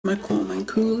My coleman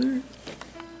cooler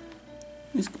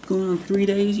is going on 3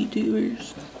 days,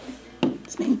 YouTubers.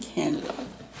 It's made in Canada.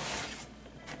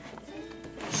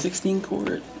 16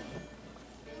 quart.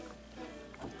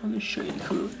 I'll just show you the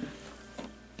cooler.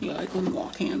 You like them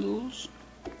lock handles.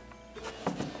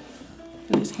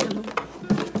 This handle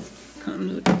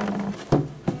comes with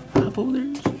cup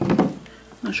holders.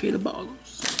 I'll show you the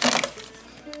bottles.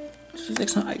 This is like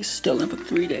some ice still in for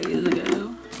 3 days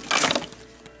ago.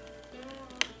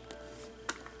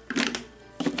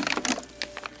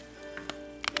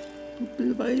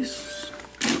 Bit of ice,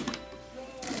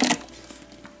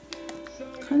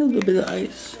 kind of a little bit of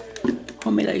ice,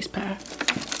 homemade ice pack,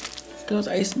 still has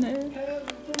ice in there,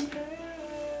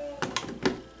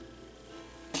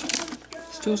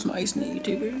 still some ice in it,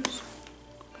 YouTubers.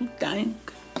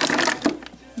 Dank.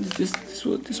 This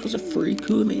was a free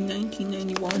cooler made in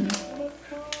 1991.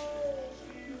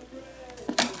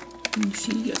 You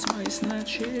see, you got some ice in that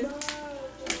shit.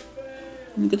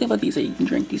 And the good thing about these is that you can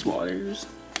drink these waters.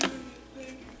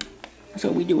 So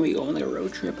we do when we go on like a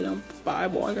road trip and don't buy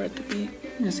water at the beach.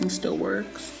 And this thing still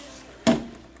works. So I'm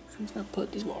just gonna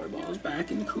put these water bottles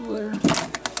back in the cooler.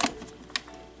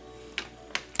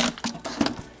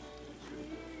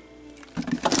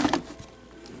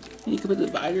 And you can put the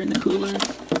divider in the cooler.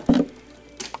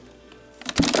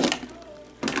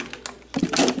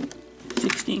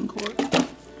 Quart.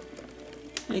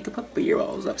 And you can put beer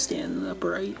bottles up, standing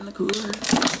upright in the cooler.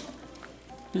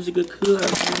 This is a good cooler.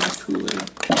 Nice cooler.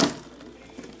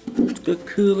 It's a good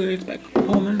cooler. It's by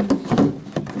coleman.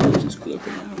 I've used this cooler for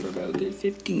now for about a good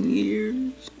 15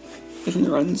 years. It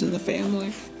runs in the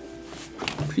family.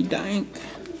 Pretty dank.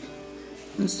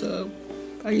 And so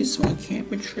I use this on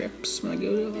camping trips when I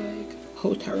go to like a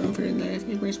hotel room for the night. If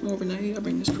I bring some overnight, I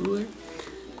bring this cooler.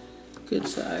 Good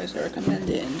size. I recommend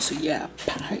it. And so yeah,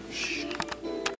 patch.